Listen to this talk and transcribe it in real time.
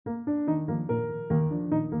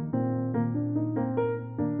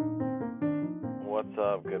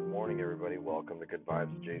up? Good morning, everybody. Welcome to Good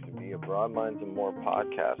Vibes with Jason B, a Broad Minds and More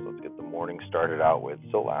podcast. Let's get the morning started out with.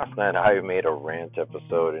 So last night I made a rant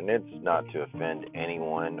episode, and it's not to offend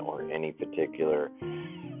anyone or any particular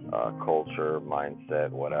culture,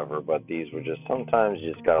 mindset, whatever, but these were just sometimes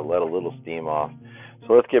you just got to let a little steam off.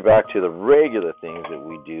 So let's get back to the regular things that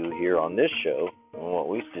we do here on this show, and what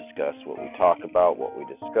we discuss, what we talk about, what we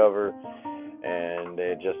discover. And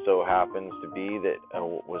it just so happens to be that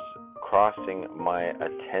what was crossing my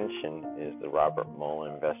attention is the Robert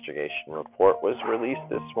Mueller investigation report was released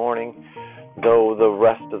this morning, though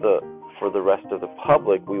for the rest of the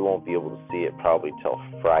public, we won't be able to see it probably till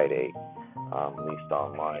Friday, at least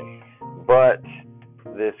online. But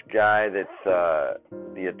this guy that's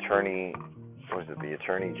the attorney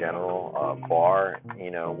general, Barr,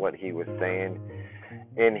 what he was saying,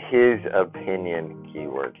 in his opinion,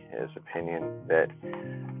 that,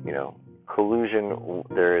 collusion,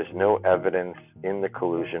 there is no evidence in the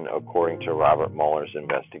collusion according to Robert Mueller's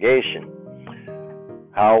investigation.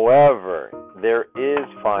 However, there is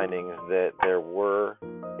findings that there were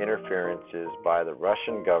interferences by the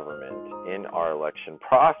Russian government in our election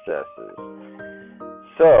processes.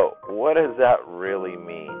 So, what does that really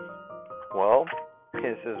mean? Well,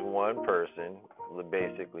 this is one person,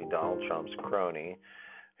 basically Donald Trump's crony,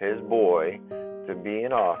 his boy, to be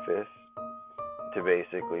in office, to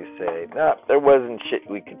basically say, nah, there wasn't shit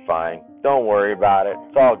we could find. Don't worry about it.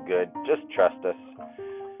 It's all good. Just trust us.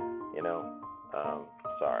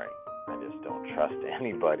 Sorry. I just don't trust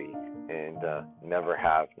anybody, and never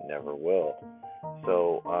have, never will.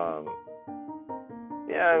 So,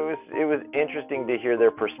 it was interesting to hear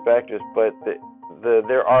their perspectives, but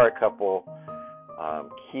there are a couple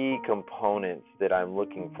key components that I'm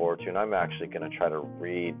looking forward to, and I'm actually going to try to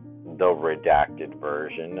read the redacted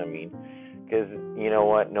version. Because you know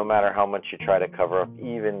what? No matter how much you try to cover up,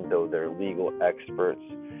 even though they're legal experts,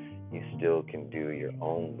 you still can do your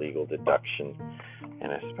own legal deduction.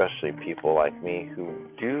 And especially people like me who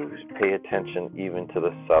do pay attention even to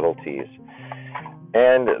the subtleties.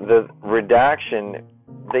 And the redaction,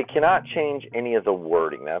 they cannot change any of the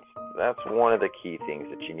wording. That's one of the key things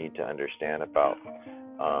that you need to understand about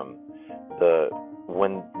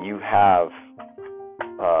when you have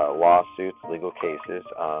lawsuits, legal cases.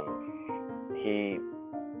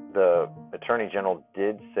 The Attorney General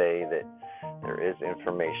did say that there is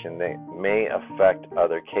information that may affect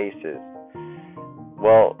other cases.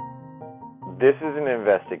 Well, this is an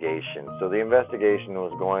investigation, so the investigation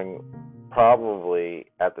was going probably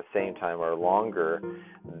at the same time or longer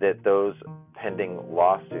that those pending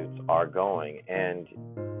lawsuits are going. And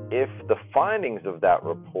if the findings of that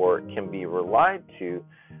report can be relied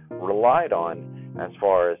on as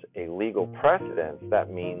far as a legal precedence, that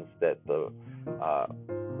means that the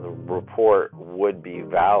report would be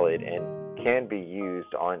valid and can be used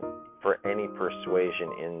for any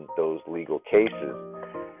persuasion in those legal cases.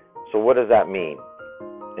 So what does that mean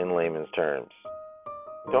in layman's terms?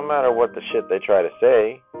 Don't matter what the shit they try to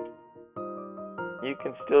say, you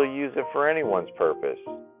can still use it for anyone's purpose.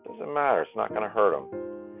 Doesn't matter. It's not going to hurt them.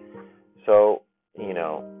 So,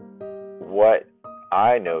 what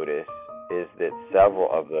I notice is that several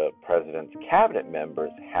of the president's cabinet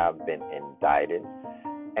members have been indicted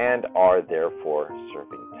and are therefore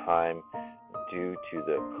serving time due to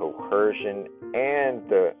the coercion and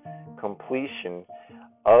the completion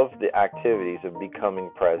of the activities of becoming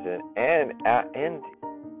president and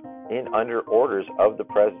in under orders of the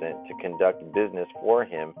president to conduct business for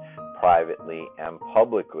him privately and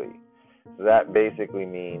publicly. So that basically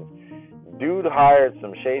means dude hired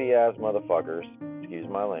some shady-ass motherfuckers, excuse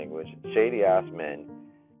my language, shady-ass men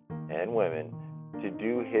and women to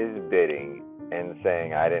do his bidding and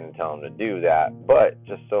saying, I didn't tell him to do that, but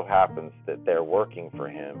just so happens that they're working for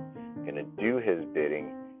him, going to do his bidding,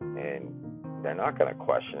 and they're not going to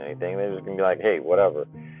question anything. They're just going to be like, hey, whatever.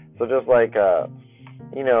 So just like,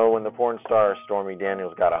 when the porn star Stormy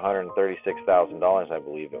Daniels got $136,000, I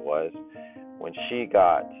believe it was, when she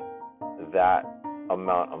got that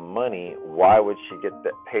amount of money, why would she get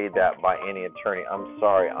paid that by any attorney? I'm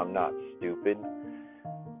sorry, I'm not stupid,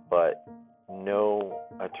 but no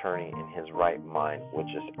attorney in his right mind would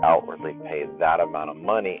just outwardly pay that amount of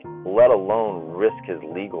money, let alone risk his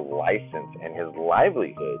legal license and his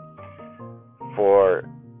livelihood for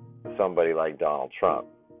somebody like Donald Trump.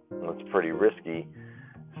 It's pretty risky.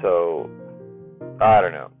 So I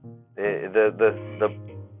don't know.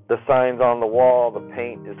 The signs on the wall, the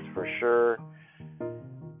paint is for sure.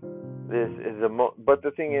 This is but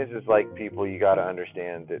the thing is like, people, you got to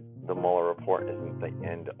understand that the Mueller report isn't the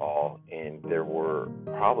end all, and there were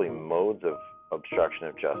probably modes of obstruction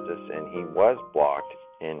of justice, and he was blocked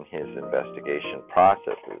in his investigation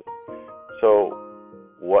processes. So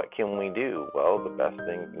what can we do? Well, the best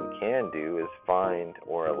thing we can do is find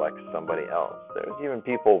or elect somebody else. There's even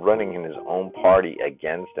people running in his own party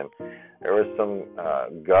against him. There was some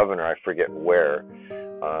governor, I forget where,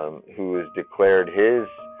 who has declared his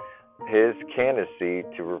candidacy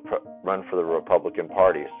to run for the Republican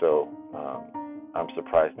Party. So I'm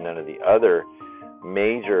surprised none of the other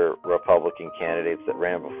major Republican candidates that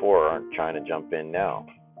ran before aren't trying to jump in now.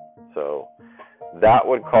 So that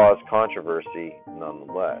would cause controversy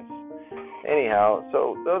nonetheless. Anyhow,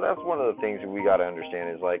 so that's one of the things that we got to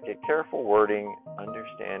understand is like a careful wording,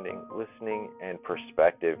 understanding, listening, and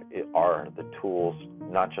perspective are the tools,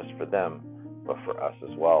 not just for them, but for us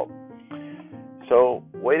as well. So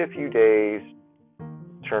wait a few days,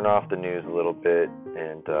 turn off the news a little bit,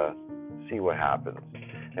 and see what happens.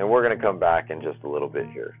 And we're going to come back in just a little bit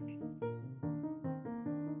here.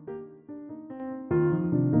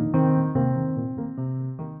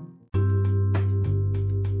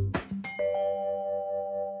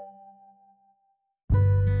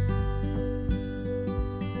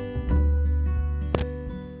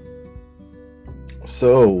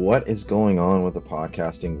 So, what is going on with the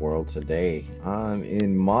podcasting world today?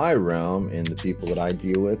 In my realm and the people that I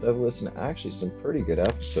deal with, I've listened to actually some pretty good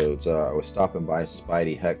episodes. I was stopping by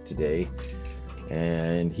Spidey Heck today,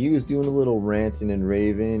 and he was doing a little ranting and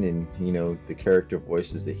raving, and the character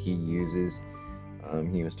voices that he uses.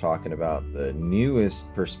 He was talking about the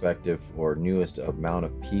newest perspective or newest amount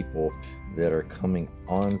of people that are coming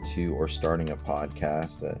onto or starting a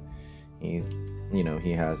podcast. He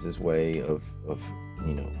has his way of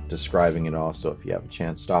describing it all. So if you have a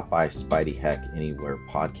chance, stop by Spidey Heck anywhere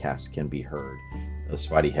podcasts can be heard. The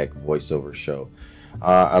Spidey Heck voiceover show.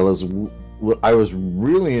 I was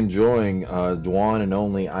really enjoying Dwan and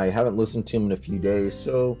Only. I haven't listened to him in a few days,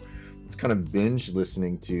 so it's kind of binge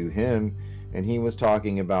listening to him. And he was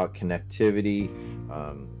talking about connectivity.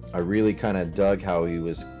 I really kind of dug how he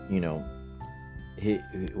was,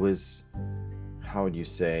 how would you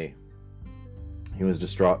say? He was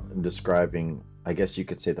describing, I guess you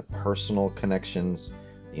could say, the personal connections,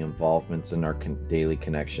 the involvements in our daily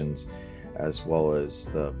connections, as well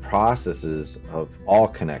as the processes of all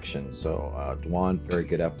connections. So, Dwan, very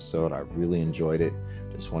good episode. I really enjoyed it.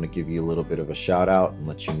 Just want to give you a little bit of a shout out and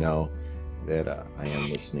let you know that I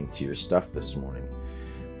am listening to your stuff this morning.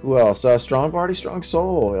 Who else? Strong Body, Strong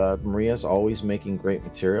Soul. Maria's always making great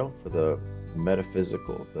material for the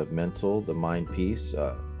metaphysical, the mental, the mind piece.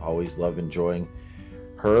 Always love enjoying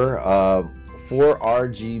her.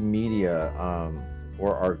 4RG Media,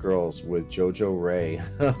 for our girls with JoJo Ray.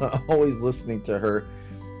 Always listening to her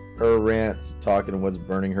rants, talking what's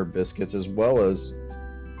burning her biscuits, as well as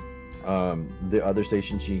the other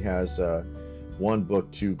station she has, One Book,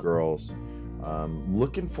 Two Girls.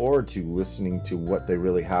 Looking forward to listening to what they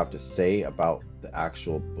really have to say about the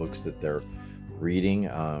actual books that they're reading.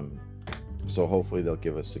 So hopefully they'll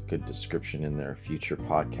give us a good description in their future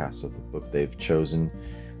podcasts of the book they've chosen.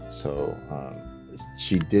 So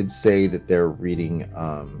she did say that they're reading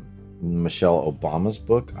Michelle Obama's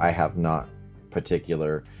book. I have not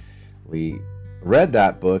particularly read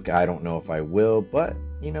that book. I don't know if I will, but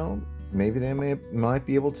maybe they might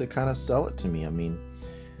be able to kind of sell it to me. I'm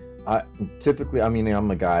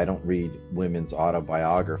a guy, I don't read women's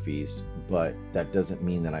autobiographies, but that doesn't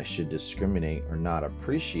mean that I should discriminate or not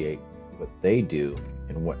appreciate what they do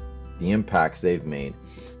and what the impacts they've made.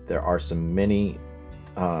 There are many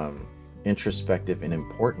introspective and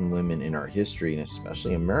important women in our history, and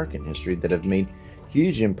especially American history, that have made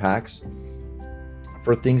huge impacts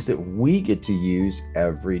for things that we get to use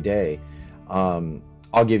every day.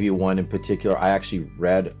 I'll give you one in particular. I actually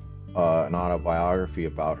read an autobiography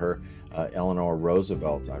about her, Eleanor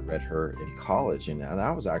Roosevelt. I read her in college, and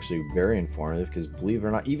that was actually very informative, because believe it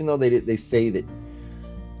or not, even though they say that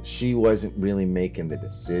she wasn't really making the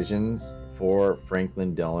decisions for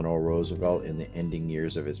Franklin Delano Roosevelt in the ending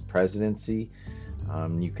years of his presidency,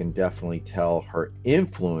 you can definitely tell her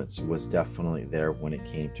influence was definitely there when it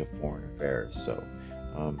came to foreign affairs. So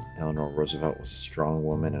Eleanor Roosevelt was a strong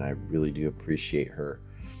woman, and I really do appreciate her.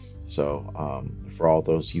 So for all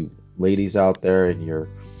those you ladies out there, and you're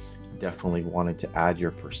definitely wanting to add your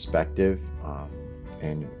perspective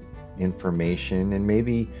and information, and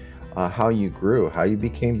maybe how you grew, how you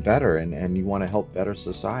became better, and you want to help better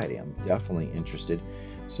society, I'm definitely interested.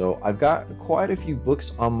 So I've got quite a few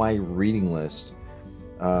books on my reading list,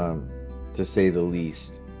 to say the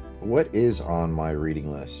least. What is on my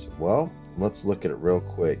reading list? Well, let's look at it real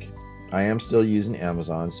quick. I am still using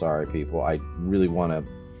Amazon. Sorry, people. I really want to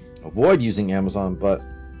avoid using Amazon, but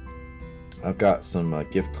I've got some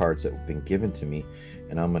gift cards that have been given to me,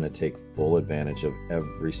 and I'm going to take full advantage of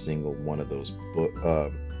every single one of those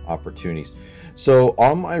opportunities. So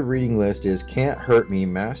on my reading list is Can't Hurt Me,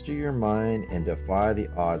 Master Your Mind and Defy the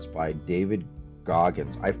Odds by David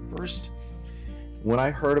Goggins. When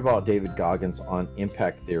I heard about David Goggins on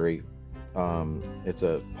Impact Theory, it's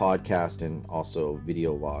a podcast and also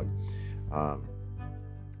video log.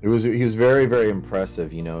 He was very, very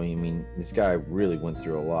impressive. I mean, this guy really went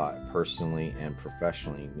through a lot personally and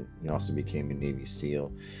professionally. He also became a Navy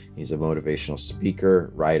SEAL. He's a motivational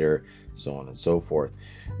speaker, writer, so on and so forth.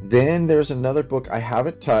 Then there's another book I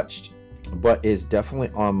haven't touched, but is definitely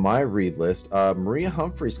on my read list. Maria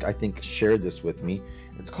Humphreys, I think, shared this with me.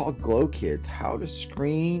 It's called Glow Kids: How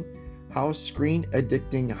Screen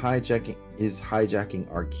Addicting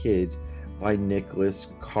Hijacking Our Kids by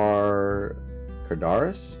Nicholas Kardaras.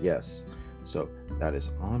 Yes, so that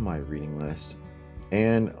is on my reading list.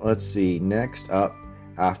 And let's see, next up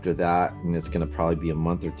after that, and it's going to probably be a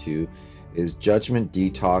month or two, is Judgment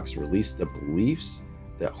Detox: Release the Beliefs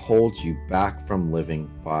That Hold You Back from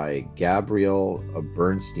Living by Gabrielle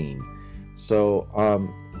Bernstein. So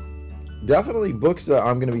definitely books that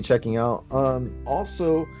I'm going to be checking out.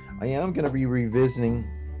 Also, I am going to be revisiting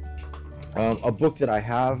a book that I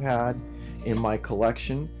have had in my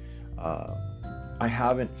collection. I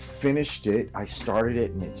haven't finished it. I started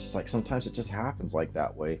it, and it's just like sometimes it just happens like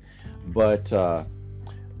that way. But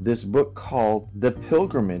this book called The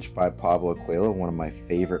Pilgrimage by Pablo Coelho, one of my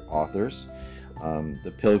favorite authors.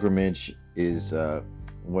 The Pilgrimage is,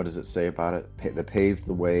 what does it say about it? That paved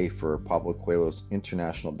the way for Pablo Coelho's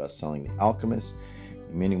international best-selling The Alchemist.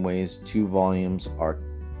 In many ways, 2 volumes are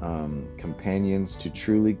companions. To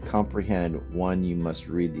truly comprehend one, you must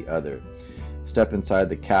read the other. Step inside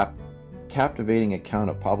the captivating account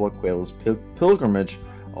of Pablo Coelho's pilgrimage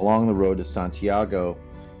along the road to Santiago.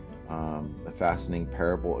 The fascinating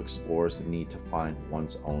parable explores the need to find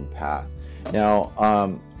one's own path. Now,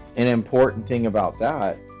 an important thing about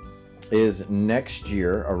that is next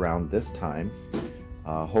year around this time,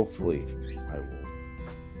 hopefully I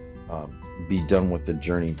will be done with the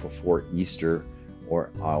journey before Easter, or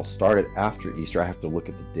I'll start it after Easter. I have to look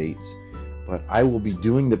at the dates. But I will be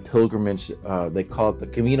doing the pilgrimage, they call it the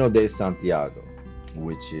Camino de Santiago,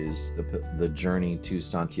 which is the journey to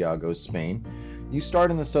Santiago, Spain. You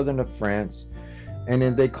start in the southern of France, and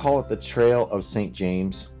then they call it the Trail of St.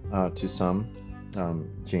 James to some.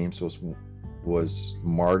 James was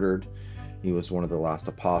martyred. He was one of the last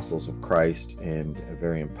apostles of Christ and a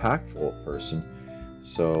very impactful person.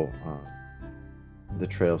 So the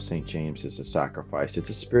Trail of St. James is a sacrifice. It's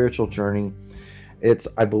a spiritual journey. It's,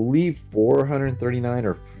 I believe, 439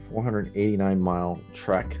 or 489 mile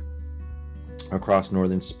trek across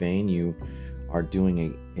northern Spain. You are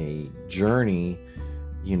doing a journey.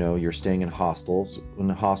 You're staying in hostels. And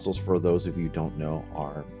the hostels, for those of you who don't know,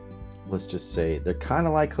 are, let's just say, they're kind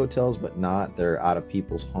of like hotels, but not. They're out of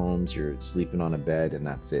people's homes. You're sleeping on a bed, and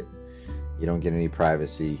that's it. You don't get any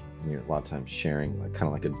privacy. You're a lot of times sharing kind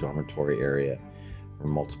of like a dormitory area or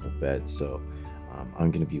multiple beds. So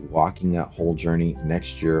I'm going to be walking that whole journey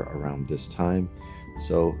next year around this time.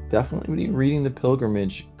 So definitely be reading The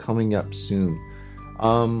Pilgrimage coming up soon.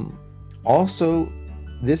 Also,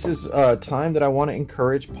 this is a time that I want to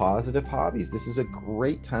encourage positive hobbies. This is a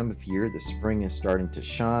great time of year. The spring is starting to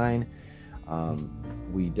shine.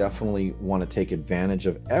 We definitely want to take advantage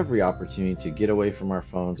of every opportunity to get away from our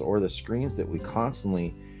phones or the screens that we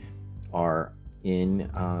constantly are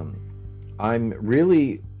in. I'm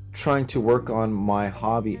really trying to work on my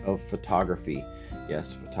hobby of photography.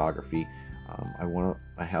 Yes, photography.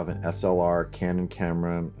 I have an SLR Canon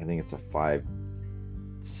camera. I think it's a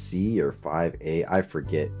 5C or 5A. I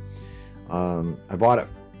forget. I bought it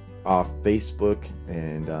off Facebook,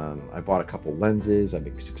 and I bought a couple lenses. I've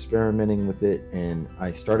been experimenting with it, and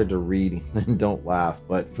I started to read, and don't laugh,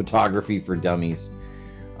 but Photography for Dummies,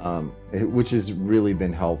 which has really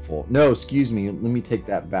been helpful. No, excuse me. Let me take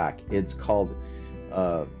that back. It's called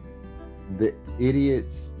The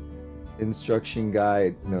Idiot's Instruction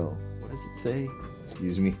Guide. No, what does it say?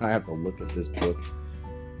 Excuse me, I have to look at this book.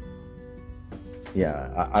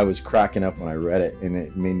 Yeah, I was cracking up when I read it, and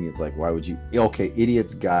it made me, it's like, why would you? Okay,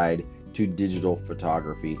 Idiot's Guide to Digital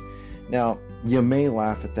Photography. Now, you may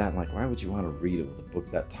laugh at that, and like, why would you want to read it with a book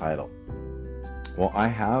that title? Well, I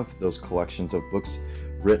have those collections of books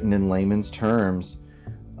written in layman's terms,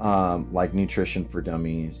 like Nutrition for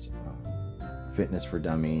Dummies, Fitness for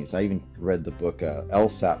Dummies. I even read the book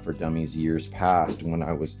LSAT for Dummies years past when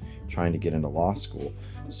I was trying to get into law school.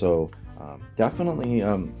 So definitely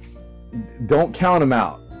don't count them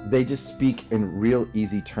out. They just speak in real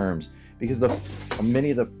easy terms, because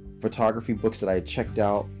many of the photography books that I had checked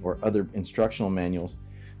out or other instructional manuals,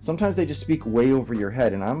 sometimes they just speak way over your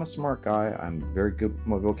head. And I'm a smart guy. I'm very good with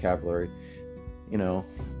my vocabulary,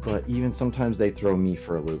 but even sometimes they throw me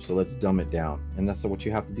for a loop. So let's dumb it down. And that's what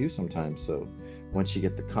you have to do sometimes. So once you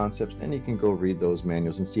get the concepts, then you can go read those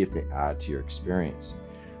manuals and see if they add to your experience.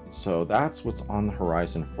 So that's what's on the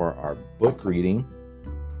horizon for our book reading.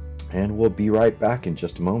 And we'll be right back in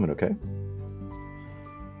just a moment, okay?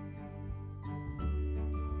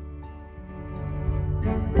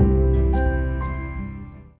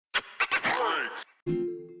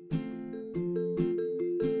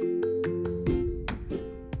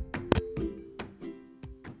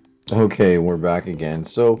 Okay, we're back again.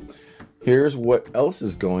 So here's what else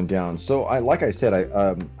is going down. So like I said,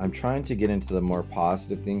 I'm trying to get into the more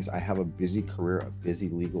positive things. I have a busy career, a busy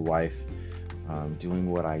legal life, doing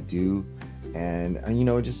what I do, and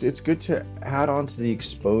it's good to add on to the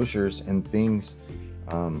exposures and things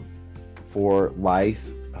for life,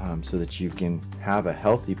 so that you can have a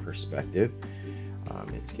healthy perspective.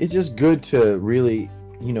 It's just good to really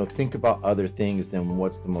think about other things than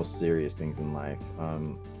what's the most serious things in life.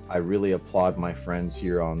 I really applaud my friends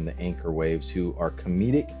here on the Anchor Waves who are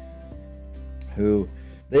comedic, who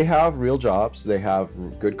they have real jobs, they have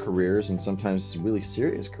good careers, and sometimes really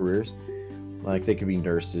serious careers. Like they could be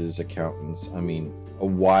nurses, accountants, a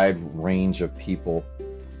wide range of people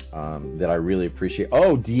that I really appreciate.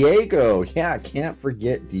 Oh, Diego. Yeah, I can't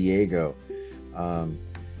forget Diego.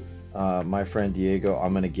 My friend Diego,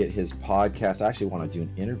 I'm going to get his podcast. I actually want to do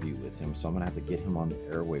an interview with him, so I'm going to have to get him on the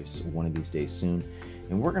airwaves one of these days soon.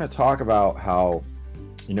 And we're going to talk about how,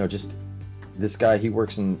 just this guy, he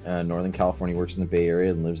works in Northern California, works in the Bay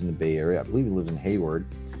Area and lives in the Bay Area. I believe he lives in Hayward,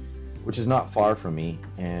 which is not far from me.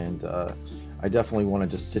 And I definitely want to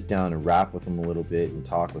just sit down and rap with him a little bit and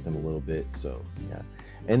talk with him a little bit. So, yeah.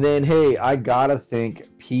 And then, hey, I got to thank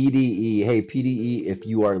PDE. Hey, PDE, if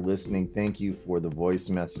you are listening, thank you for the voice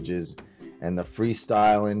messages and the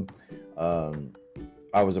freestyling.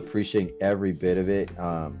 I was appreciating every bit of it.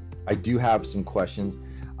 I do have some questions.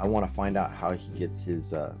 I want to find out how he gets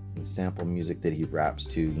his sample music that he raps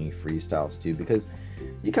to and he freestyles to, because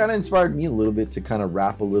he kind of inspired me a little bit to kind of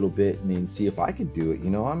rap a little bit and then see if I could do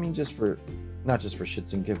it, just for, not just for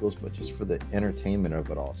shits and giggles, but just for the entertainment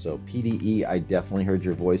of it all. So PDE, I definitely heard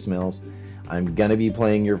your voicemails. I'm going to be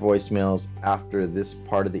playing your voicemails after this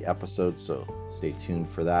part of the episode, so stay tuned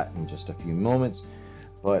for that in just a few moments.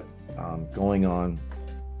 But going on.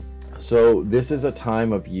 So this is a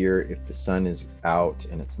time of year, if the sun is out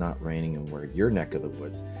and it's not raining and we're in your neck of the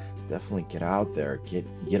woods, definitely get out there,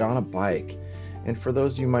 get on a bike. And for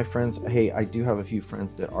those of you, my friends, hey, I do have a few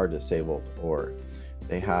friends that are disabled or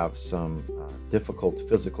they have some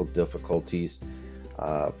physical difficulties.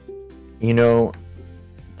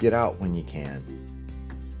 Get out when you can.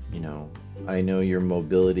 I know your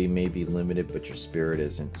mobility may be limited, but your spirit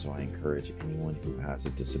isn't. So I encourage anyone who has a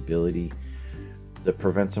disability that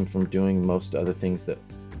prevents them from doing most other things that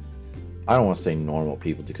I don't want to say normal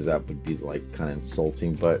people do, because that would be like kind of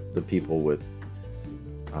insulting, but the people with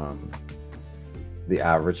the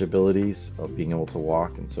average abilities of being able to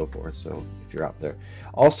walk and so forth. So if you're out there.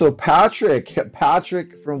 Also,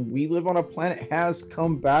 Patrick from We Live on a Planet has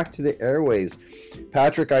come back to the airways.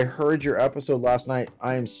 Patrick, I heard your episode last night.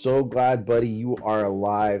 I am so glad, buddy, you are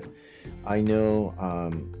alive. I know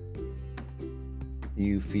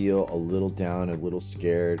you feel a little down, a little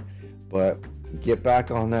scared, but get back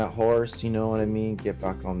on that horse, you know what I mean? Get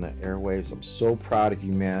back on the airwaves. I'm so proud of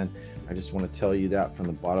you, man. I just want to tell you that from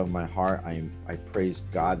the bottom of my heart. I praise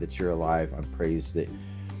God that you're alive. I praise that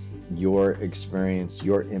your experience,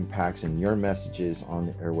 your impacts, and your messages on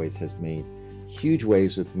the airwaves has made huge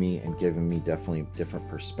waves with me and given me definitely different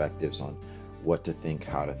perspectives on what to think,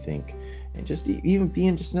 how to think, and just even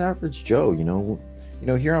being just an average Joe.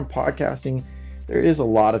 Here on podcasting, there is a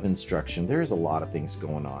lot of instruction. There is a lot of things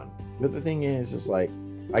going on. But the thing is like,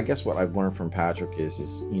 I guess what I've learned from Patrick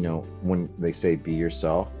is when they say be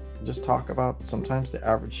yourself, just talk about sometimes the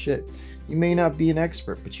average shit. You may not be an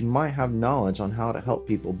expert, but you might have knowledge on how to help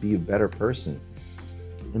people be a better person.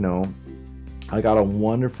 I got a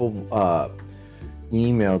wonderful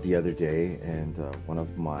email the other day, and one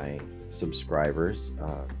of my subscribers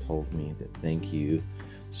told me that thank you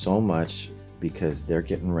so much because they're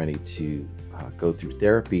getting ready to go through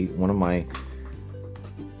therapy. One of my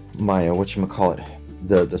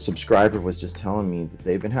the subscriber was just telling me that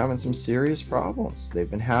they've been having some serious problems. They've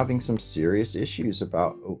been having some serious issues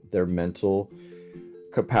about their mental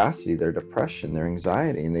capacity, their depression, their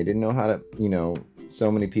anxiety, and they didn't know how to,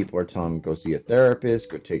 so many people are telling them go see a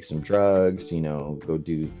therapist, go take some drugs, go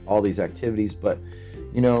do all these activities, but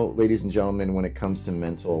Ladies and gentlemen, when it comes to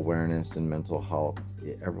mental awareness and mental health,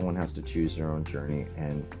 everyone has to choose their own journey.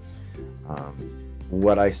 And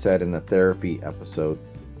what I said in the therapy episode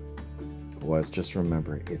was, just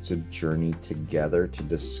remember, it's a journey together to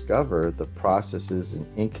discover the processes and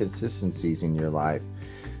inconsistencies in your life,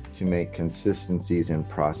 to make consistencies and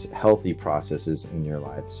healthy processes in your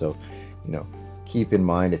life. So, keep in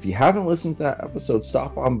mind, if you haven't listened to that episode,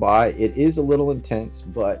 stop on by. It is a little intense,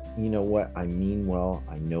 but you know what? I mean well.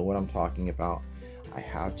 I know what I'm talking about. I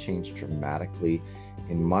have changed dramatically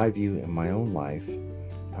in my view in my own life.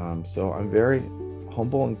 So I'm very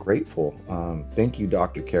humble and grateful. Thank you,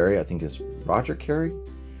 Dr. Carey. I think it's Roger Carey.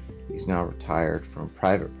 He's now retired from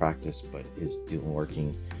private practice, but is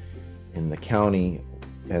working in the county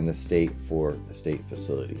and the state for the state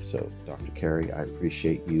facility. So Dr. Carey, I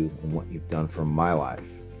appreciate you and what you've done for my life.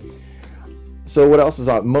 So what else is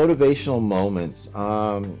on motivational moments?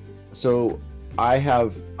 So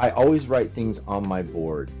I always write things on my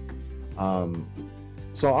board.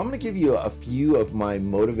 So I'm going to give you a few of my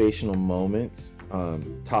motivational moments,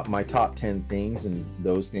 my top 10 things and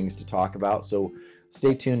those things to talk about. So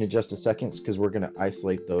stay tuned in just a second, because we're going to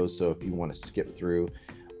isolate those. So if you want to skip through,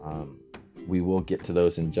 we will get to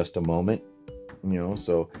those in just a moment.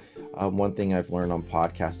 So one thing I've learned on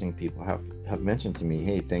podcasting, people have mentioned to me,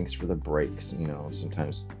 hey, thanks for the breaks.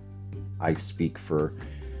 Sometimes I speak for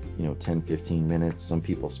 10, 15 minutes. Some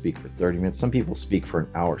people speak for 30 minutes. Some people speak for an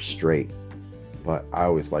hour straight. But I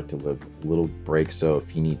always like to live little breaks. So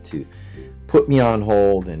if you need to put me on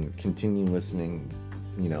hold and continue listening,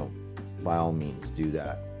 by all means do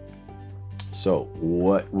that. So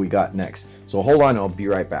what we got next? So hold on, I'll be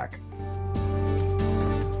right back.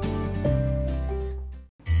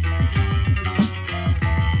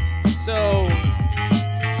 So,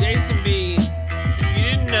 Jason B, if you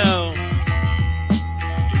didn't know,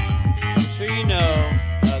 I'm sure you know,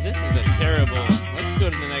 this is a terrible, let's go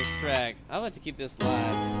to the next track. I like to keep this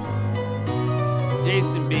live.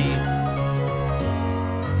 Jason B.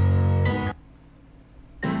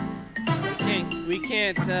 We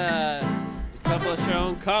can't publish our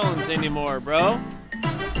own Collins anymore, bro.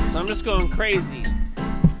 So I'm just going crazy.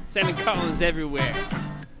 Sending Collins everywhere.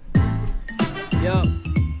 Yo.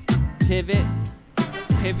 Pivot.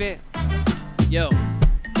 Yo.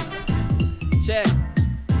 Check.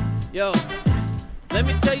 Yo. Let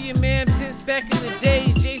me tell you, man, since back in the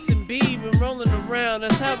day, Jason B been rolling around.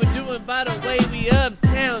 That's how we're doing, by the way. We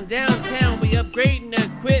uptown, downtown, we upgrading the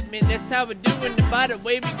equipment. That's how we're doing it, by the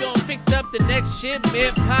way. We gonna fix up the next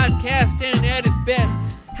shipment. Podcast standing at its best.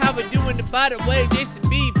 How we doing it, by the way. Jason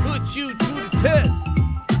B put you to the test.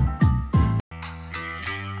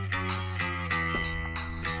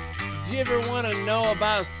 You ever want to know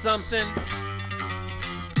about something?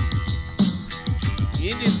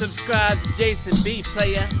 You need to subscribe to Jason B,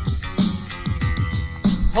 player.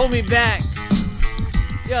 Hold me back.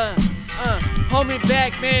 Yeah, hold me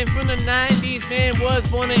back, man. From the 90s, man. Was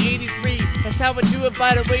born in 83. That's how I do it,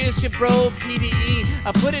 by the way. It's your bro, PDE.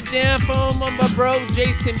 I put it down for my bro,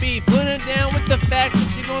 Jason B. Put it down with the facts.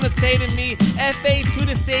 What you gonna say to me? F-A to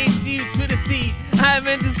the C, C to the C. I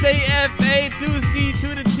meant to say F-A to the C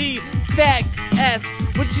to the T. Fact S.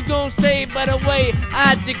 What you gonna say, by the way?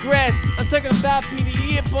 I digress. I'm talking about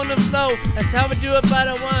PDE up on the flow. That's how we do it, by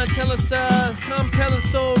the way. Tell us the compelling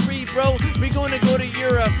story, bro. We gonna go to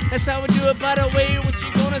Europe. That's how we do it, by the way. What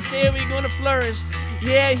you gonna say? We gonna flourish.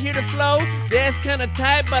 Yeah, hear the flow? That's kinda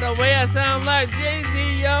tight, by the way. I sound like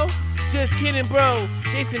Jay-Z, yo. Just kidding, bro.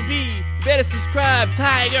 Jason B. Better subscribe,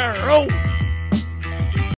 Tiger. Oh!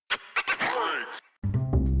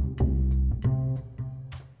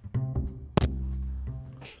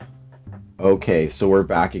 Okay, so we're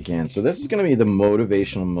back again. So this is going to be the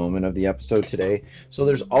motivational moment of the episode today. So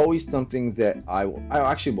there's always something that I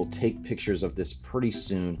actually will take pictures of this pretty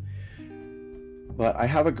soon. But I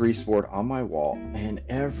have a grease board on my wall, and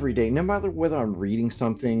every day, no matter whether I'm reading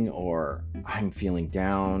something or I'm feeling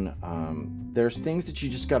down, there's things that you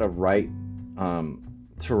just got to write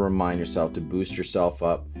to remind yourself, to boost yourself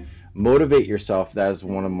up, motivate yourself. That is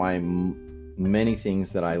one of my many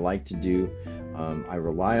things that I like to do. I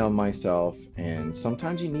rely on myself, and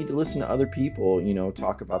sometimes you need to listen to other people,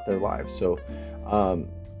 talk about their lives. So I'm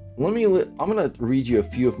going to read you a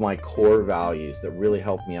few of my core values that really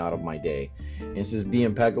help me out of my day. And it says, be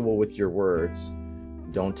impeccable with your words.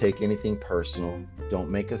 Don't take anything personal. Don't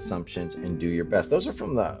make assumptions, and do your best. Those are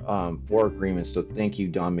from the 4 agreements. So thank you,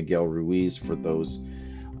 Don Miguel Ruiz, for those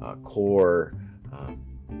core,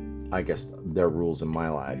 their rules in my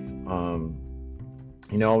life.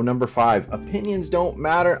 Number 5, opinions don't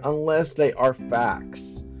matter unless they are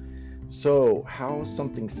facts. So how is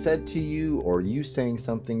something said to you, or you saying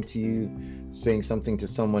something to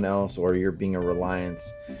someone else, or you're being a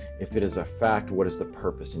reliance? If it is a fact, what is the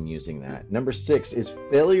purpose in using that? Number 6 is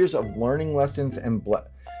failures of learning lessons and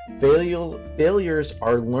failures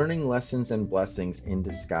are learning lessons and blessings in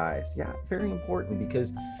disguise. Yeah, very important,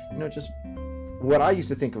 because just what I used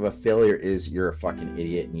to think of a failure is you're a fucking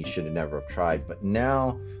idiot and you should have never have tried. But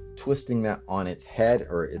now twisting that on its head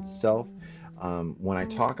or itself, when I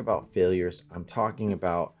talk about failures, I'm talking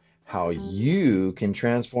about how you can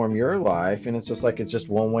transform your life, and it's just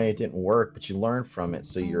one way, it didn't work, but you learn from it,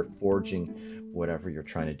 so you're forging whatever you're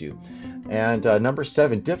trying to do. And number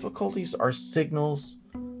 7, difficulties are signals,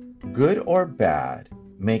 good or bad,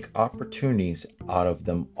 make opportunities out of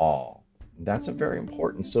them all. That's a very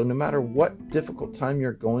important. So no matter what difficult time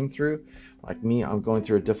you're going through, like me, I'm going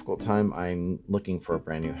through a difficult time. I'm looking for a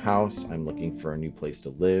brand new house. I'm looking for a new place to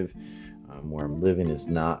live. Where I'm living is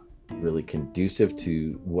not really conducive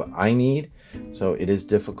to what I need. So it is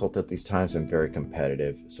difficult at these times. I'm very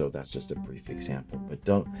competitive. So that's just a brief example. But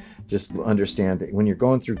don't just understand that when you're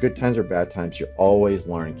going through good times or bad times, you're always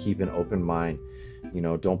learning. Keep an open mind.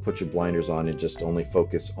 Don't put your blinders on and just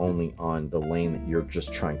focus on the lane that you're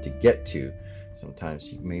just trying to get to.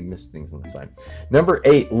 Sometimes you may miss things on the side. Number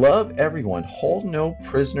 8, love everyone. Hold no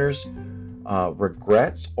prisoners,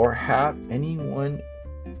 regrets, or have anyone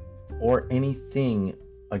or anything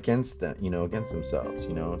against them, against themselves.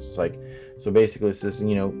 It's like, so basically it's this,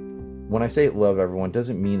 when I say love everyone,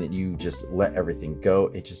 doesn't mean that you just let everything go.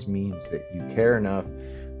 It just means that you care enough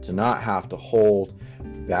to not have to hold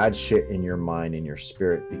bad shit in your mind and your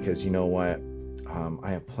spirit, because you know what? I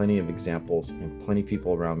have plenty of examples and plenty of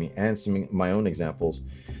people around me, and some of my own examples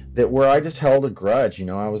that where I just held a grudge.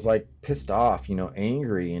 I was like pissed off,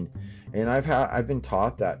 angry, and I've been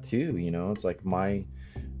taught that too. It's like my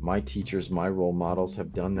teachers, my role models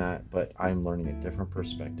have done that, but I'm learning a different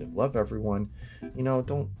perspective. Love everyone.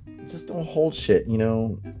 Don't hold shit.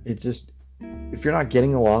 It's just, if you're not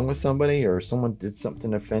getting along with somebody or someone did something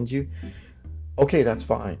to offend you, okay, that's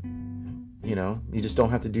fine. You just don't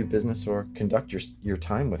have to do business or conduct your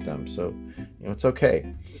time with them. So, it's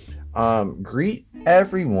okay. Greet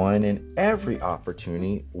everyone and every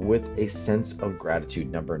opportunity with a sense of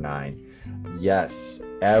gratitude. Number 9. Yes,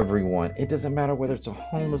 everyone. It doesn't matter whether it's a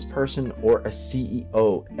homeless person or a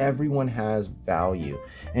CEO. Everyone has value,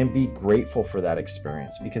 and be grateful for that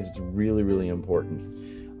experience, because it's really, really important.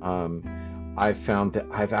 I've found that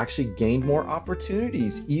I've actually gained more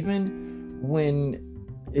opportunities, even when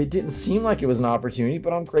it didn't seem like it was an opportunity,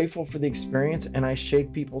 but I'm grateful for the experience, and I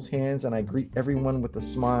shake people's hands and I greet everyone with a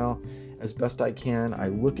smile as best I can. I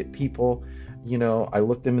look at people, I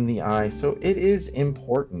look them in the eye. So it is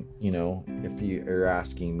important, if you're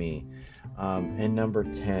asking me. And number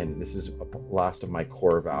 10, this is last of my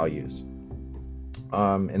core values.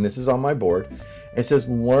 And this is on my board. It says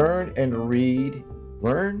learn,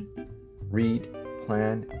 read,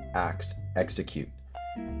 plan, execute.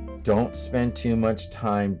 Don't spend too much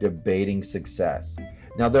time debating success.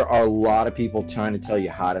 Now, there are a lot of people trying to tell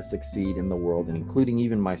you how to succeed in the world, and including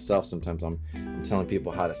even myself. Sometimes I'm telling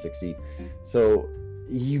people how to succeed. So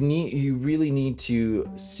you really need to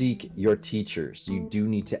seek your teachers. You do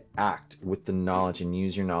need to act with the knowledge and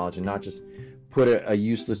use your knowledge, and not just put a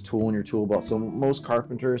useless tool in your tool belt. So most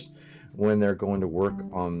carpenters, when they're going to work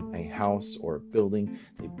on a house or a building,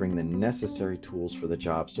 they bring the necessary tools for the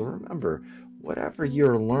job. So remember, whatever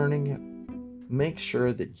you're learning, make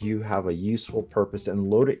sure that you have a useful purpose and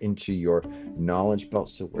load it into your knowledge belt,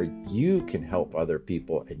 so where you can help other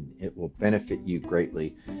people and it will benefit you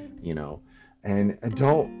greatly, and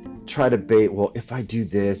don't try to debate, well, if I do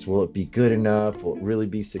this, will it be good enough? Will it really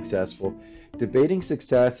be successful? Debating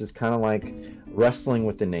success is kind of like wrestling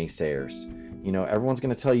with the naysayers. Everyone's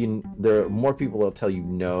going to tell you, there are more people that'll tell you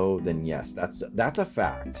no than yes. That's a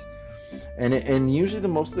fact. And usually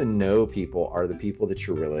most of the no people are the people that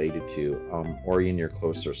you're related to, or in your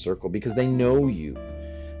closer circle, because they know you.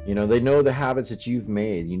 They know the habits that you've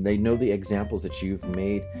made. They know the examples that you've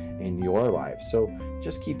made in your life. So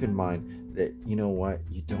just keep in mind that, you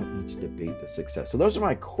don't need to debate the success. So those are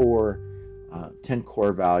my 10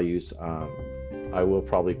 core values. I will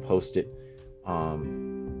probably post it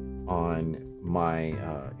on my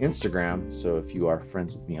Instagram. So if you are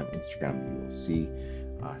friends with me on Instagram, you will see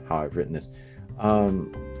how I've written this.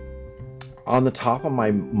 On the top of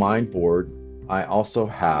my mind board, I also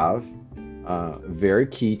have, very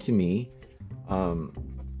key to me,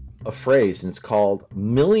 a phrase, and it's called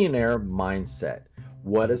millionaire mindset.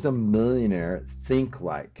 What does a millionaire think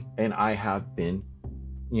like? And I have been,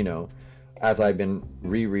 as I've been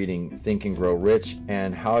rereading Think and Grow Rich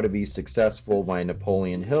and How to Be Successful by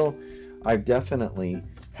Napoleon Hill, I definitely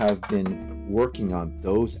have been working on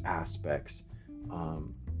those aspects,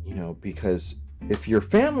 because if your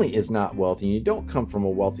family is not wealthy and you don't come from a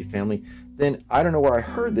wealthy family, then I don't know where I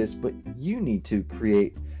heard this, but you need to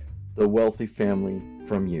create the wealthy family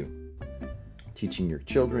from you. Teaching your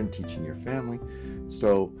children, teaching your family.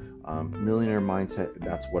 So Millionaire Mindset,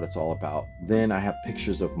 that's what it's all about. Then I have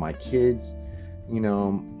pictures of my kids,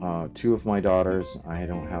 two of my daughters. I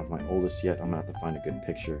don't have my oldest yet. I'm gonna have to find a good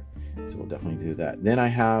picture, so we'll definitely do that. Then I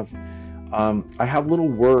have little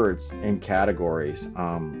words and categories.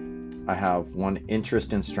 I have one,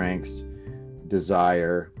 interest and strengths.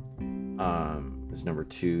 Desire is number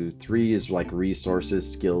 2. 3 is like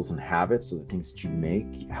resources, skills, and habits. So the things that you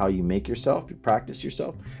make, how you make yourself, you practice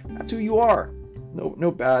yourself. That's who you are.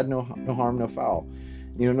 No bad, no harm, no foul.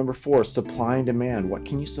 Number 4, supply and demand. What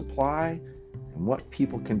can you supply, and what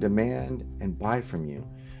people can demand and buy from you.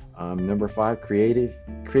 Number 5,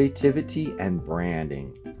 creativity and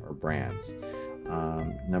branding or brands.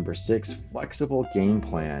 Number 6, flexible game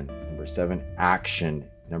plan. Number 7, action.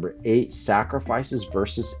 Number 8, sacrifices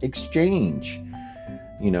versus exchange.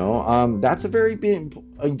 That's a very big,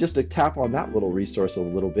 just to tap on that little resource a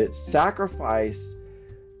little bit. Sacrifice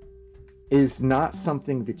is not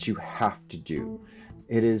something that you have to do.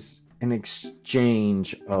 It is an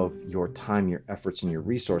exchange of your time, your efforts, and your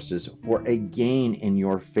resources for a gain in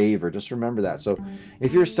your favor. Just remember that. So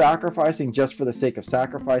if you're sacrificing just for the sake of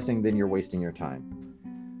sacrificing, then you're wasting your time.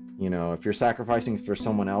 If you're sacrificing for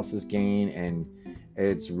someone else's gain and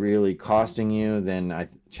it's really costing you, then I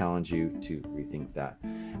challenge you to rethink that.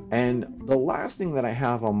 And the last thing that I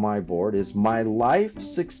have on my board is my life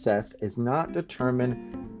success is not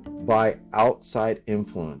determined by outside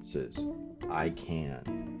influences. I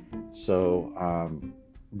can. So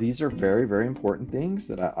these are very, very important things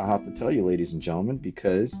that I have to tell you, ladies and gentlemen,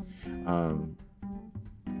 because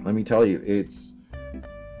let me tell you, it's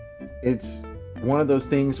one of those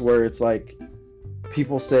things where it's like,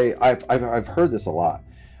 people say, I've heard this a lot,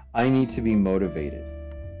 I need to be motivated.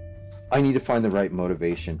 I need to find the right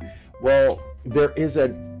motivation. Well, there is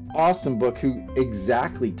an awesome book who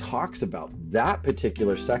exactly talks about that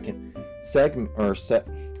particular section.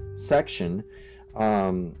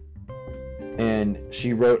 And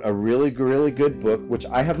she wrote a really, really good book, which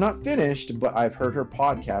I have not finished, but I've heard her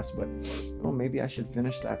podcast, but maybe I should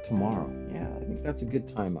finish that tomorrow. Yeah, I think that's a good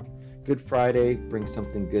time. Good Friday, bring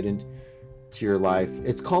something good into your life.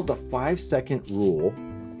 It's called the 5-Second Rule,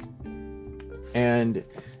 and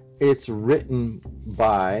it's written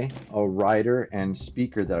by a writer and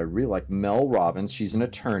speaker that I really like, Mel Robbins. She's an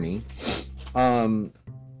attorney.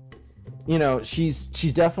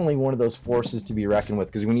 She's definitely one of those forces to be reckoned with,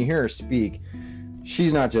 because when you hear her speak,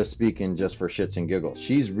 she's not just speaking just for shits and giggles.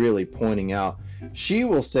 She's really pointing out, she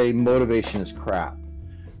will say motivation is crap,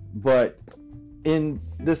 but in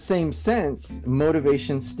the same sense,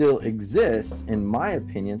 motivation still exists, in my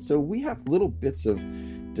opinion. So we have little bits of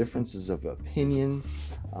differences of opinions.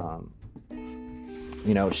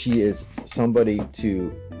 She is somebody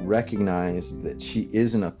to recognize that she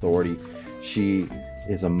is an authority. She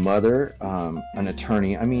is a mother, an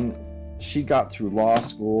attorney. I mean, she got through law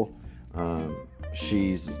school.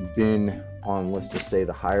 She's been on, let's just say,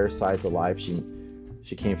 the higher sides of life.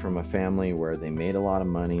 She came from a family where they made a lot of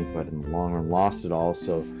money, but in the long run lost it all.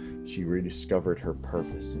 So she rediscovered her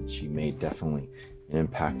purpose, and she made definitely an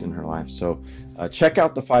impact in her life. So check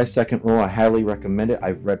out the 5-Second Rule. I highly recommend it.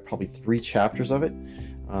 I've read probably 3 chapters of it.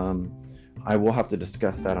 I will have to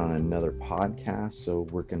discuss that on another podcast, so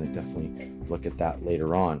we're going to definitely look at that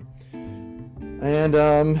later on. And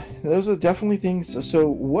those are definitely things. So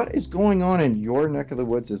what is going on in your neck of the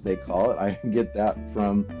woods, as they call it? I get that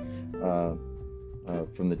from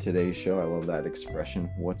the Today Show. I love that expression.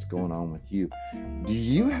 What's going on with you? Do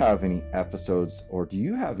you have any episodes, or do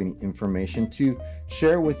you have any information to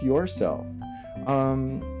share with yourself?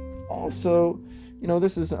 Also,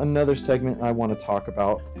 this is another segment I want to talk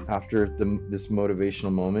about after this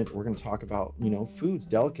motivational moment. We're going to talk about, foods,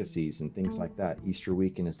 delicacies, and things like that. Easter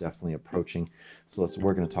weekend is definitely approaching, so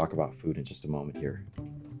we're going to talk about food in just a moment here.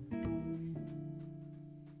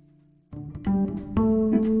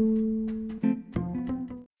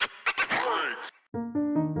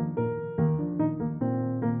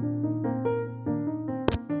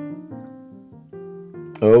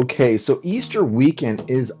 Okay, so Easter weekend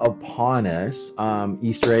is upon us.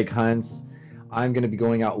 Easter egg hunts. I'm going to be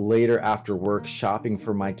going out later after work shopping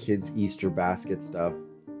for my kids' Easter basket stuff.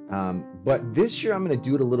 But this year I'm going to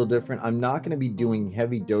do it a little different. I'm not going to be doing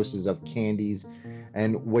heavy doses of candies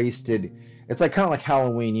and wasted. It's kind of like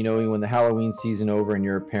Halloween, when the Halloween season over and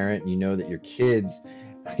you're a parent and you know that your kids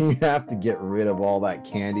You have to get rid of all that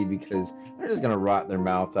candy because they're just gonna rot their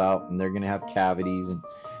mouth out and they're gonna have cavities, and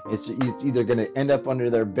it's either gonna end up under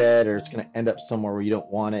their bed or it's gonna end up somewhere where you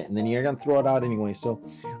don't want it, and then you're gonna throw it out anyway. So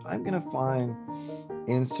I'm gonna find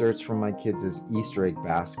inserts from my kids' Easter egg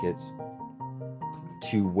baskets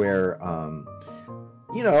to where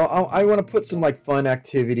I want to put some like fun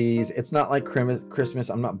activities. It's not like Christmas.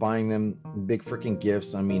 I'm not buying them big freaking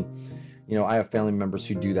gifts. I mean, I have family members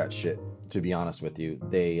who do that shit. To be honest with you,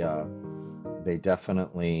 they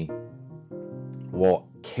definitely will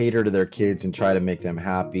cater to their kids and try to make them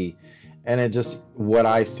happy. And what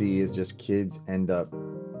I see is just kids end up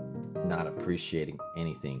not appreciating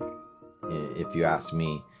anything. If you ask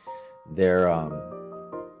me,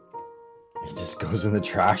 it just goes in the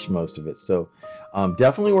trash, most of it. So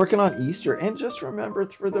definitely working on Easter. And just remember,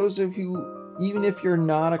 for those of you, even if you're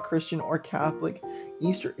not a Christian or Catholic,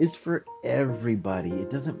 Easter is for everybody. It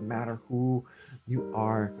doesn't matter who you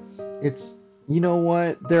are. You know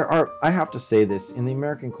what? I have to say this, in the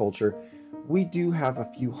American culture, we do have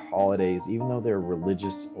a few holidays, even though they're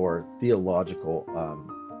religious or theological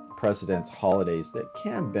precedents, holidays that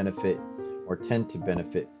can benefit or tend to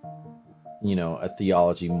benefit a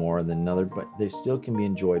theology more than another, but they still can be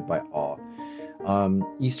enjoyed by all.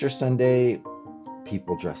 Easter Sunday,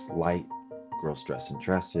 people dress light, girls dress in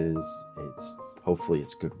dresses. Hopefully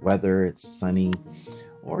it's good weather, it's sunny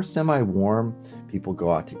or semi-warm. People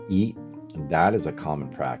go out to eat, and that is a common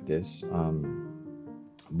practice.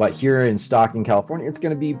 But here in Stockton, California, it's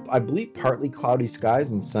going to be, I believe, partly cloudy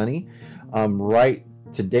skies and sunny. Right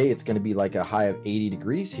today, it's going to be like a high of 80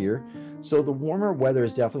 degrees here. So the warmer weather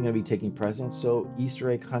is definitely going to be taking precedence. So Easter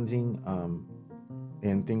egg hunting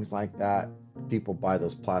and things like that, people buy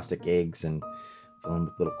those plastic eggs and fill them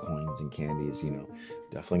with little coins and candies,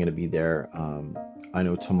 definitely going to be there. I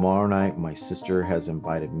know tomorrow night my sister has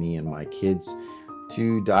invited me and my kids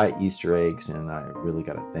to dye Easter eggs, and I really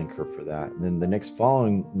got to thank her for that. And then the next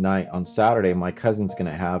following night on Saturday, my cousin's going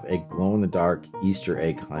to have a glow-in-the-dark Easter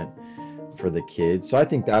egg hunt for the kids. So I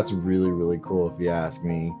think that's really, really cool if you ask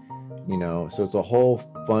me. So it's a whole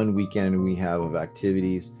fun weekend we have of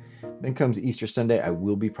activities. Then comes Easter Sunday. I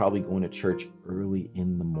will be probably going to church early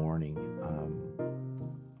in the morning.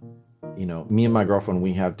 Me and my girlfriend,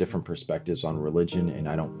 we have different perspectives on religion, and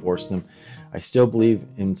I don't force them. I still believe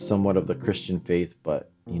in somewhat of the Christian faith,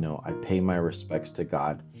 but I pay my respects to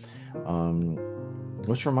God.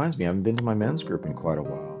 Which reminds me, I haven't been to my men's group in quite a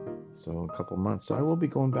while, so a couple months. So I will be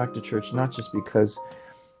going back to church, not just because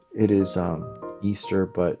it is Easter,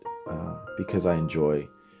 but because I enjoy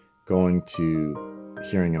going to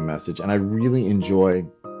hearing a message. And I really enjoy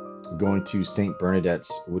going to St.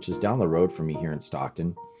 Bernadette's, which is down the road from me here in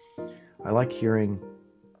Stockton. I like hearing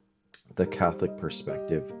the Catholic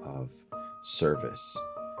perspective of service.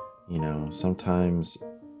 Sometimes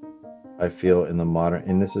I feel in the modern,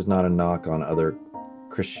 and this is not a knock on other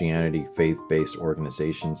Christianity faith-based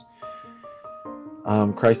organizations,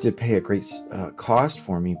 Christ did pay a great cost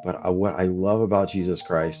for me, but what I love about Jesus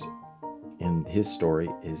Christ and his story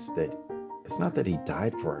is that it's not that he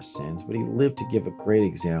died for our sins, but he lived to give a great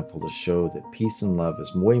example to show that peace and love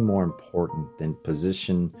is way more important than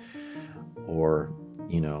position or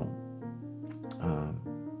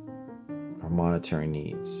our monetary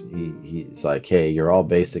needs. He's like, hey, you're all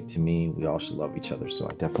basic to me. We all should love each other. So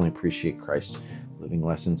I definitely appreciate Christ's living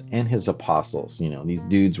lessons and his apostles.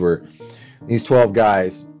 These 12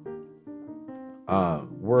 guys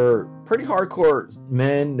were pretty hardcore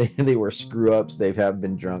men. They were screw ups. They have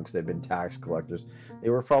been drunks. They've been tax collectors. They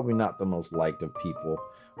were probably not the most liked of people,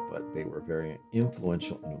 but they were very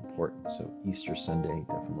influential and important. So Easter Sunday,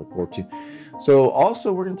 definitely look forward to. So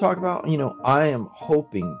also we're going to talk about, I am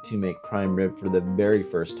hoping to make prime rib for the very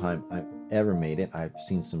first time I've ever made it. I've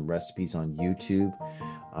seen some recipes on YouTube.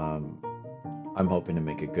 I'm hoping to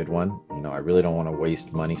make a good one. I really don't want to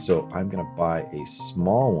waste money, so I'm going to buy a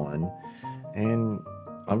small one, and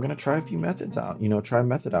I'm going to try a few methods out, try a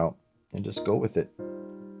method out and just go with it.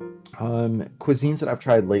 Cuisines that I've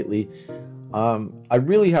tried lately. I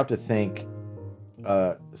really have to thank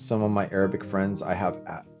some of my Arabic friends. I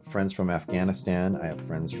have friends from Afghanistan. I have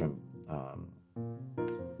friends from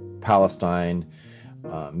Palestine,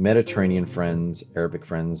 Mediterranean friends, Arabic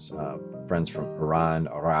friends, friends from Iran,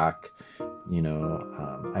 Iraq.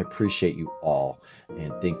 I appreciate you all,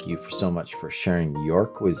 and thank you so much for sharing your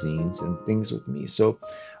cuisines and things with me. So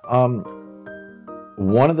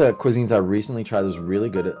one of the cuisines I recently tried that was really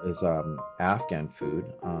good is Afghan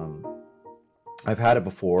food. I've had it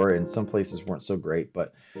before, and some places weren't so great,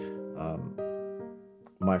 but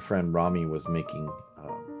my friend Rami was making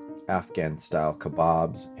Afghan style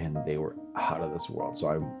kebabs, and they were out of this world. So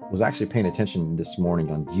I was actually paying attention this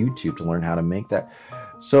morning on YouTube to learn how to make that.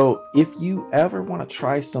 So if you ever want to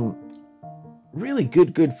try some really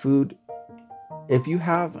good food, if you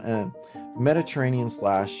have a Mediterranean /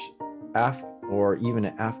 or even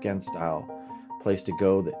an Afghan style place to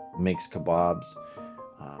go that makes kebabs,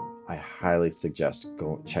 I highly suggest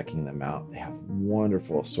checking them out. They have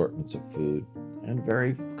wonderful assortments of food and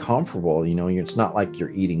very comfortable. It's not like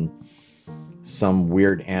you're eating some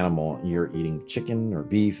weird animal. You're eating chicken or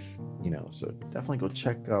beef, so definitely go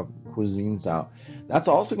check cuisines out. That's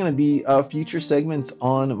also going to be future segments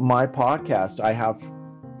on my podcast.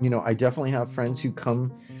 I definitely have friends who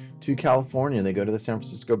come to California. They go to the San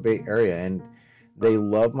Francisco Bay Area, and they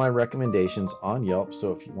love my recommendations on Yelp.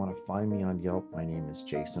 So if you want to find me on Yelp, my name is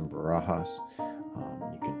Jason Barajas.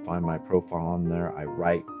 You can find my profile on there. I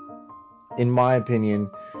write, in my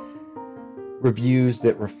opinion, reviews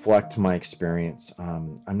that reflect my experience.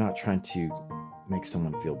 I'm not trying to make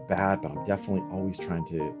someone feel bad, but I'm definitely always trying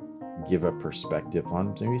to give a perspective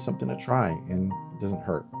on maybe something to try, and it doesn't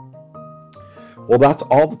hurt. Well, that's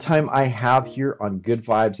all the time I have here on Good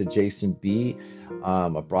Vibes at Jason B,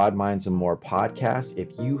 a Broad Minds and More podcast.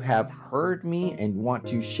 If you have heard me and want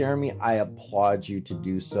to share me, I applaud you to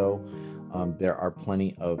do so. There are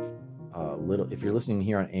plenty of if you're listening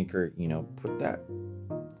here on Anchor, put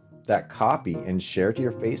that copy and share to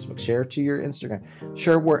your Facebook, share to your Instagram,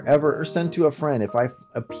 share wherever, or send to a friend. If I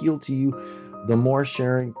appeal to you, the more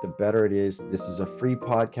sharing, the better it is. This is a free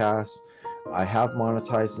podcast. I have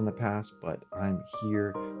monetized in the past, but I'm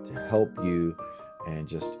here to help you and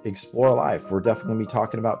just explore life. We're definitely going to be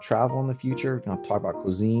talking about travel in the future. We're going to talk about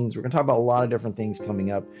cuisines. We're going to talk about a lot of different things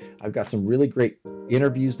coming up. I've got some really great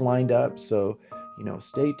interviews lined up, so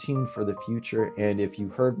stay tuned for the future. And if you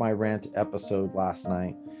heard my rant episode last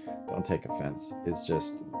night, don't take offense. It's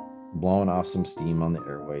just blowing off some steam on the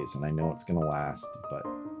airways, and I know it's going to last, but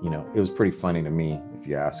it was pretty funny to me, if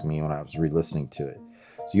you ask me, when I was re-listening to it.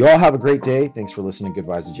 So you all have a great day. Thanks for listening. Good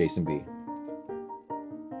vibes to Jason B.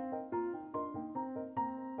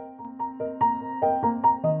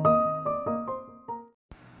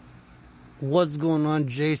 What's going on,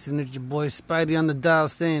 Jason? It's your boy Spidey on the dial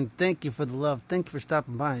saying thank you for the love. Thank you for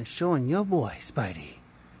stopping by and showing your boy Spidey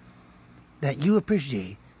that you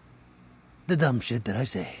appreciate the dumb shit that I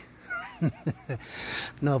say.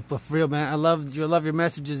 No, but for real, man, I love your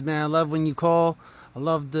messages, man. I love when you call. I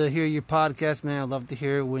love to hear your podcast, man. I love to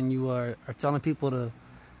hear when you are telling people to,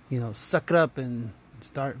 suck it up and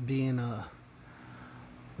start being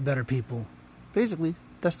better people. Basically,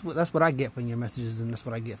 that's what I get from your messages, and that's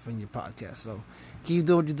what I get from your podcast. So keep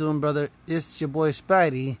doing what you're doing, brother. It's your boy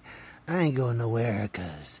Spidey. I ain't going nowhere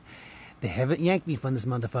because they haven't yanked me from this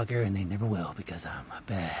motherfucker, and they never will because I'm a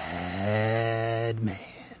bad man.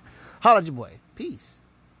 Holla at your boy. Peace.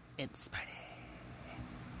 It's Spidey.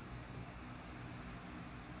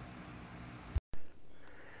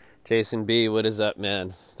 Jason B, what is up,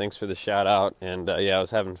 man? Thanks for the shout out. And I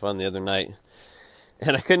was having fun the other night,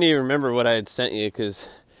 and I couldn't even remember what I had sent you because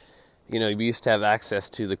we used to have access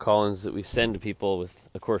to the call-ins that we send to people with,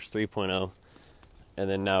 of course, 3.0, and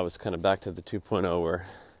then now it's kind of back to the 2.0 where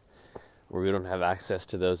we don't have access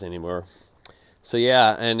to those anymore. So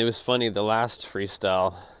yeah, and it was funny, the last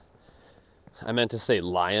freestyle, I meant to say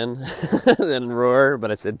lion, then roar,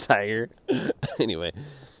 but I said tiger. Anyway,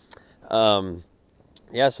 so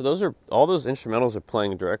all those instrumentals are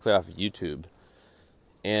playing directly off of YouTube.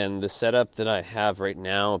 And the setup that I have right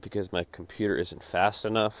now, because my computer isn't fast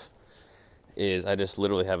enough, is I just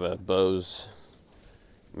literally have a Bose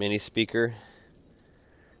mini speaker,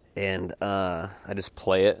 and I just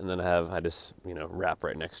play it, and then I just rap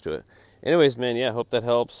right next to it. Anyways, man, yeah, hope that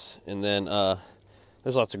helps. And then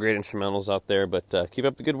there's lots of great instrumentals out there, but keep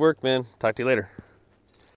up the good work, man. Talk to you later.